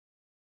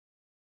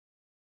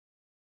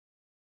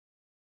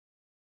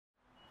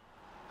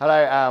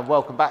Hello and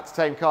welcome back to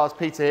Thame Cars.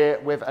 Peter here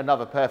with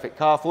another perfect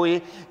car for you.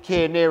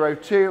 Kia Niro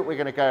 2. We're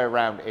going to go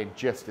around in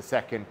just a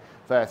second.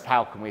 First,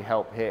 how can we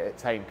help here at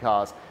Thame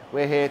Cars?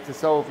 We're here to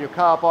solve your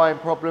car buying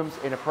problems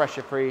in a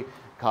pressure-free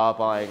car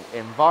buying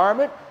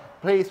environment.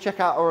 Please check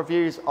out our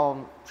reviews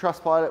on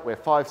Trustpilot. We're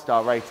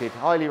 5-star rated,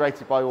 highly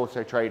rated by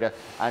Autotrader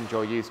and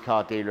your used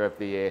car dealer of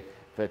the year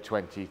for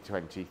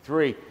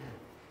 2023.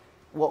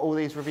 What all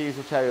these reviews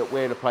will tell you,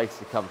 we're the place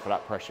to come for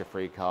that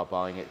pressure-free car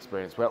buying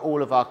experience, where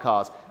all of our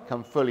cars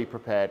come fully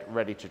prepared,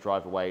 ready to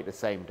drive away the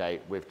same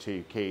day with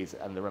 2 keys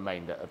and the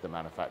remainder of the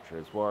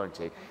manufacturer's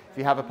warranty. If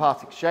you have a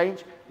part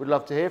exchange, we'd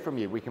love to hear from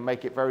you. We can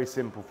make it very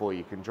simple for you.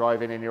 You can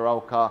drive in your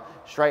old car,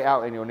 straight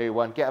out in your new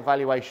one, get a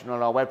valuation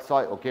on our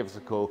website or give us a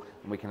call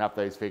and we can have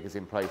those figures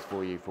in place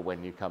for you for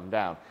when you come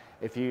down.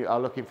 If you are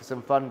looking for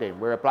some funding,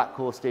 we're a Black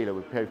Horse dealer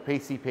with both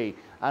PCP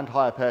and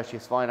hire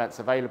purchase finance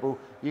available.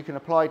 You can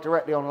apply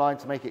directly online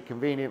to make it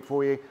convenient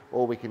for you,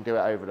 or we can do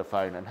it over the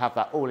phone and have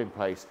that all in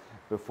place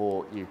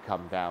before you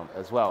come down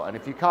as well. And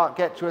if you can't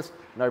get to us,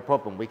 no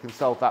problem. We can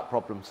solve that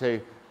problem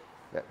too.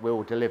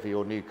 We'll deliver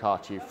your new car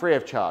to you free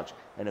of charge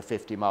in a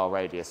 50-mile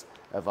radius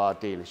of our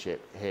dealership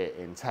here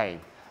in Thame.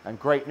 And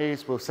great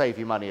news, we'll save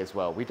you money as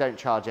well. We don't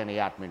charge any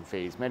admin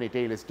fees. Many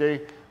dealers do,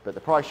 but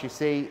the price you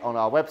see on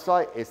our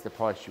website is the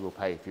price you will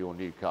pay for your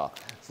new car.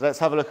 So let's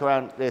have a look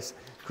around this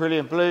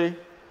Cerulean Blue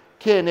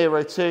Kia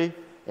Niro 2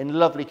 in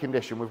lovely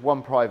condition with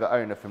one private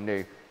owner from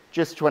new.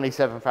 Just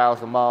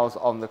 27,000 miles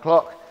on the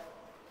clock.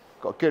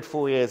 Got a good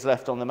 4 years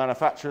left on the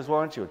manufacturer's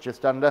warranty, or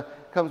just under.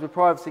 Comes with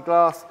privacy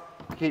glass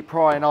to keep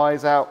prying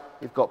eyes out.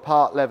 You've got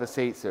part leather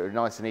seats that are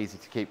nice and easy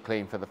to keep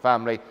clean for the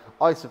family.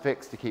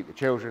 Isofix to keep the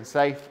children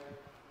safe.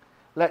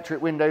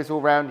 Electric windows all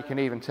round, you can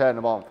even turn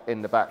them on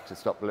in the back to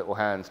stop the little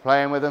hands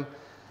playing with them.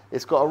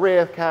 It's got a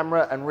rear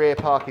camera and rear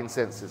parking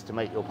sensors to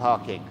make your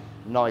parking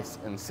nice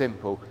and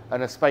simple,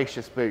 and a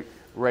spacious boot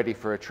ready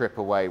for a trip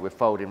away with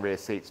folding rear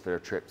seats for a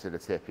trip to the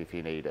tip if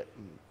you need it.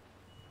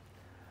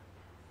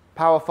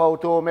 Power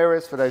fold door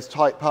mirrors for those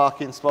tight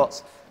parking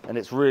spots, and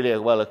it's really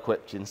well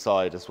equipped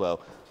inside as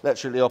well.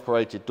 Electrically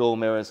operated door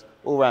mirrors,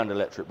 all round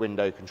electric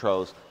window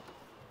controls.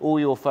 All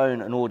your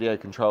phone and audio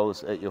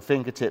controls at your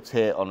fingertips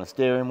here on the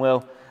steering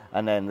wheel,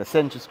 and then the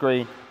center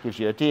screen gives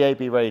you a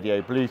DAB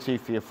radio, Bluetooth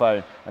for your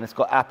phone, and it's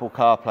got Apple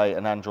CarPlay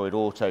and Android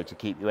Auto to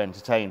keep you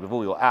entertained with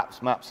all your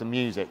apps, maps and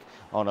music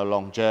on a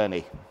long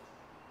journey.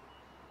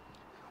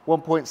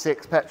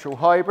 1.6 petrol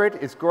hybrid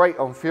is great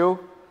on fuel.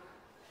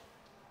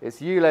 It's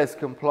ULEZ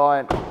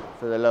compliant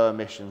for the low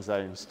emission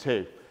zones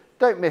too.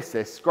 Don't miss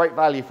this, great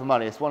value for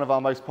money. It's one of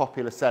our most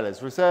popular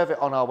sellers. Reserve it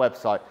on our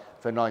website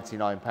for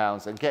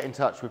 £99 and get in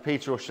touch with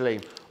Peter or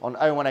Shalene on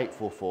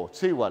 01844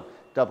 21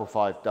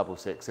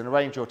 5566 and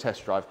arrange your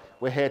test drive.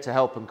 We're here to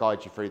help and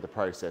guide you through the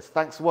process.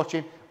 Thanks for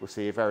watching. We'll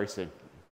see you very soon.